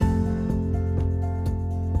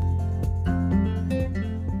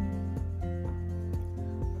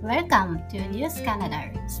Welcome to News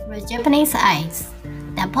Canada through Japanese Eyes,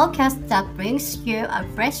 the podcast that brings you a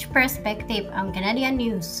fresh perspective on Canadian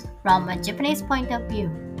news from a Japanese point of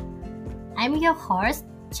view. I'm your host,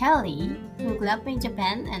 Charlie, who grew up in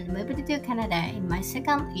Japan and moved to Canada in my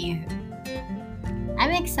second year.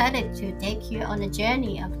 I'm excited to take you on a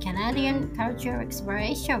journey of Canadian cultural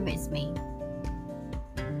exploration with me.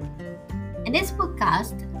 In this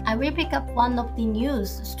podcast, I will pick up one of the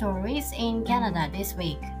news stories in Canada this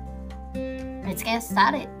week. Let's get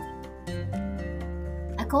started.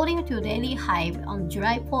 According to Daily Hive on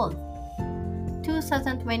July 4th,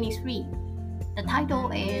 2023, the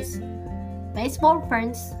title is Baseball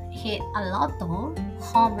Fans Hit a Lotto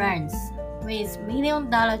Home Runs with $1 million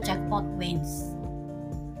jackpot wins.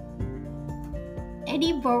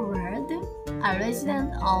 Eddie Borward, a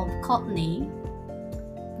resident of Courtenay,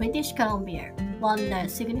 British Columbia, won the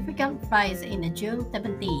significant prize in the June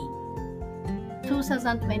 17,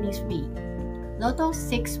 2023 Lotto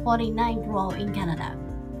 649 draw in Canada.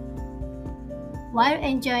 While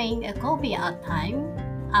enjoying a coffee at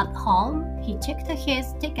home, he checked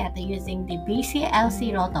his ticket using the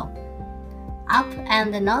BCLC Lotto app and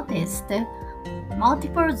noticed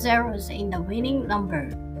multiple zeros in the winning number.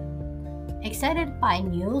 Excited by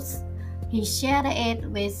news, he shared it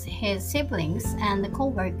with his siblings and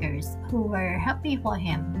co-workers who were happy for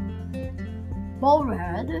him.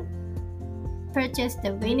 Borward purchased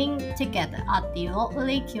the winning ticket at the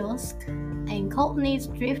Lottery kiosk in Courtenay's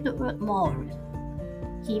Driftwood Mall.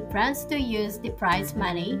 He plans to use the prize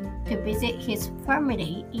money to visit his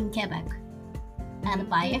family in Quebec and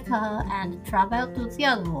buy a car and travel to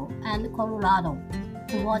Seattle and Colorado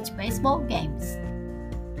to watch baseball games.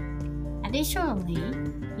 Additionally,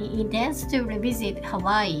 he intends to revisit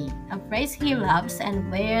Hawaii, a place he loves and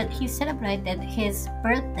where he celebrated his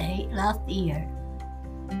birthday last year.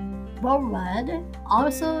 Borward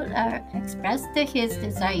also expressed his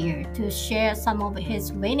desire to share some of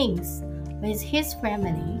his winnings with his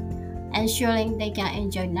family, ensuring they can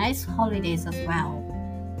enjoy nice holidays as well.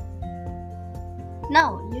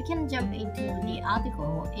 Now, you can jump into the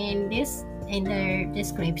article in the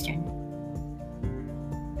description.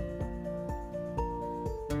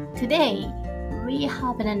 Today, we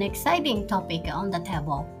have an exciting topic on the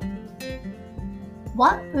table.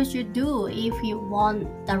 What would you do if you won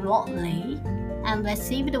the lottery and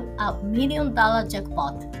received a $1 million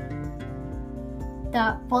jackpot?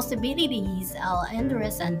 The possibilities are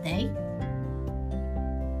endless, aren't they?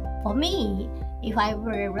 For me, if I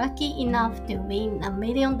were lucky enough to win $1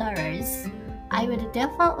 million, I would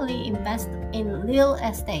definitely invest in real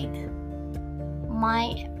estate.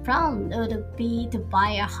 My plan would be to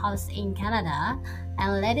buy a house in Canada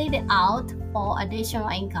and let it out for additional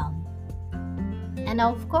income. And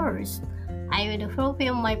of course, I would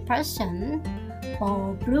fulfill my passion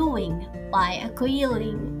for brewing by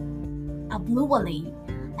acquiring a brewery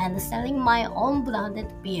and selling my own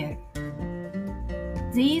branded beer.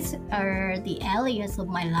 These are the areas of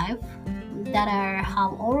my life that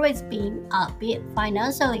have always been a bit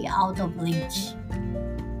financially out of reach.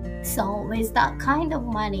 So with that kind of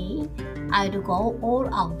money, I'd go all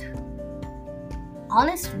out.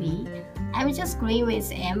 Honestly, I'm just green with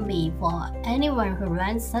envy for anyone who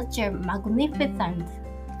runs such a magnificent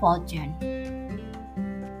fortune.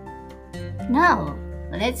 Now,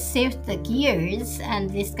 let's shift the gears and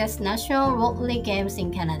discuss national lottery games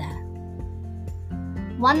in Canada.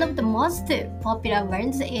 One of the most popular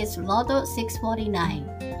ones is Lotto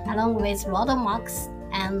 649, along with Lotto Max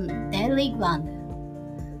and Daily Grand.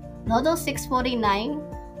 Lotto 649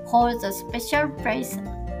 holds a special place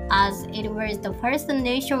as it was the first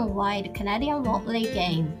nationwide Canadian lottery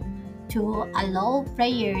game to allow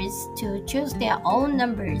players to choose their own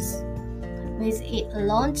numbers, with it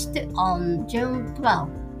launched on June 12,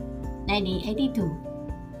 1982.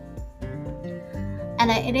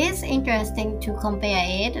 And it is interesting to compare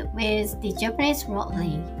it with the Japanese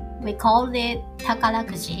lottery. We call it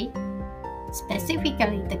takarakuji,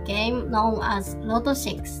 specifically the game known as Lotto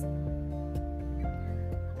 6.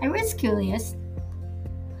 I was curious,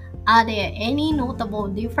 are there any notable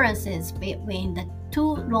differences between the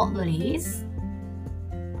two lotteries?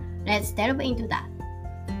 Let's delve into that.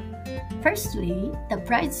 Firstly, the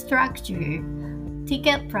prize structure,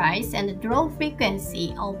 ticket price, and draw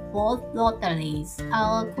frequency of both lotteries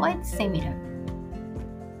are quite similar.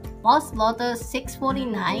 Both Lotto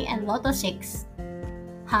 649 and Lotto 6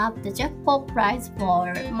 have the jackpot prize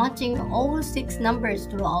for matching all 6 numbers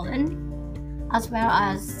drawn, as well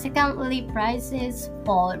as secondary prizes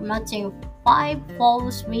for matching 5, 4,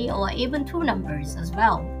 3, or even 2 numbers as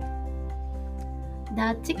well.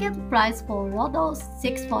 The ticket price for Lotto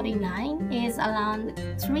 649 is around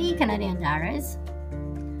 3 Canadian dollars,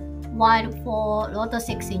 while for Lotto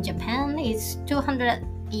 6 in Japan is 200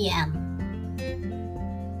 yen.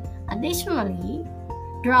 Additionally,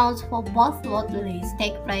 draws for both lotteries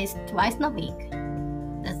take place twice a week.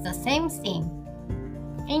 That's the same thing.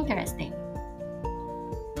 Interesting.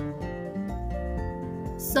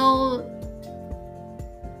 So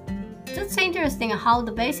that's interesting how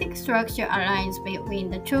the basic structure aligns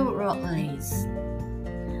between the two lotteries.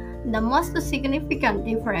 The most significant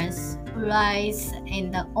difference lies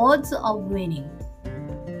in the odds of winning.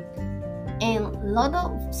 In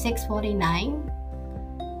Lotto 649,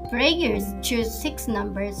 players choose 6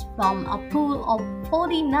 numbers from a pool of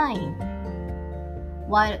 49,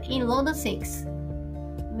 while in Lotto 6,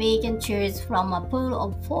 we can choose from a pool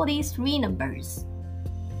of 43 numbers.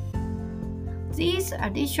 These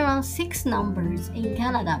additional 6 numbers in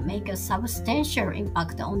Canada make a substantial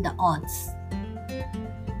impact on the odds.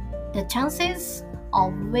 The chances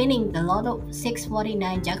of winning the Lotto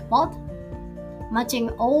 649 jackpot, matching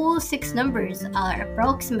all 6 numbers, are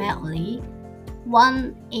approximately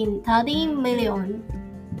 1 in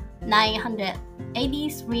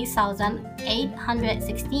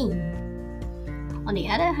 30,983,816. On the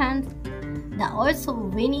other hand, the odds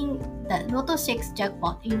of winning the Lotto 6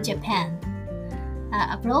 jackpot in Japan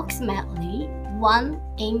are approximately 1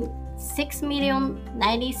 in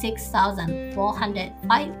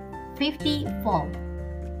 6,096,454.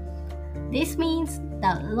 This means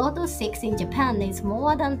that Lotto 6 in Japan is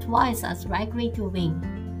more than twice as likely to win.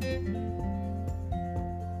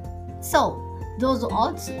 So, those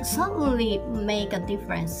odds certainly make a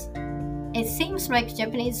difference. It seems like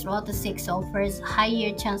Japanese Lotto 6 offers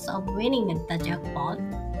higher chance of winning the jackpot.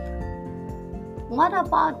 What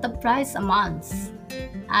about the prize amounts?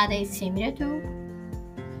 Are they similar too?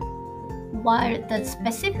 While the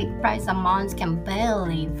specific prize amounts can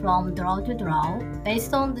vary from draw to draw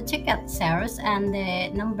based on the ticket sales and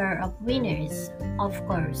the number of winners, of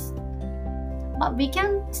course. But we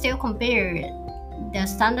can still compare the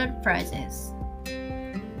standard prices.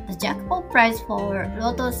 The jackpot price for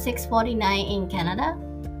Lotto 649 in Canada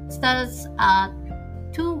starts at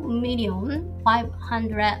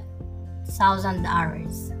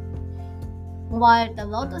 $2,500,000, while the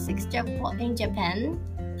Lotto 6 jackpot in Japan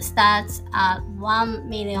starts at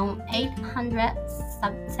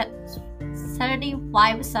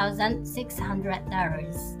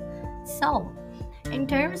 $1,835,600. So, in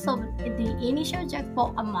terms of the initial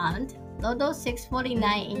jackpot amount, Lotto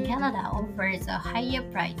 649 in Canada offers a higher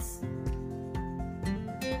price.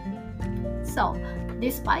 So,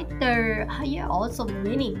 despite the higher odds of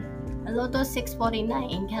winning, Lotto 649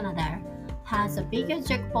 in Canada has a bigger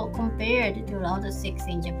jackpot compared to Lotto 6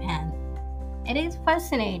 in Japan. It is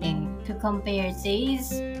fascinating to compare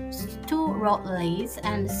these two lotteries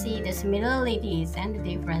and see the similarities and the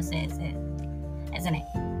differences, isn't it?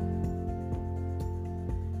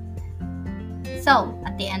 So,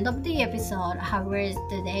 at the end of the episode, how was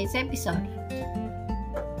today's episode?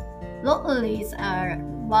 Lotteries are a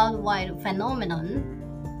worldwide phenomenon,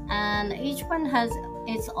 and each one has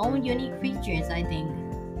its own unique features, I think.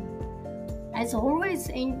 It's always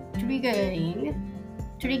intriguing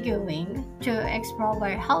to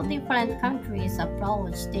explore how different countries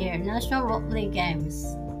approach their national lottery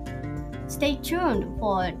games. Stay tuned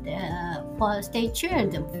for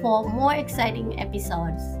more exciting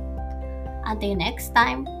episodes. Until next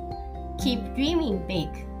time, keep dreaming big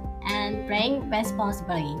and playing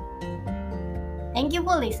responsibly. Thank you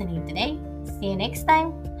for listening today. See you next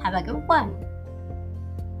time. Have a good one.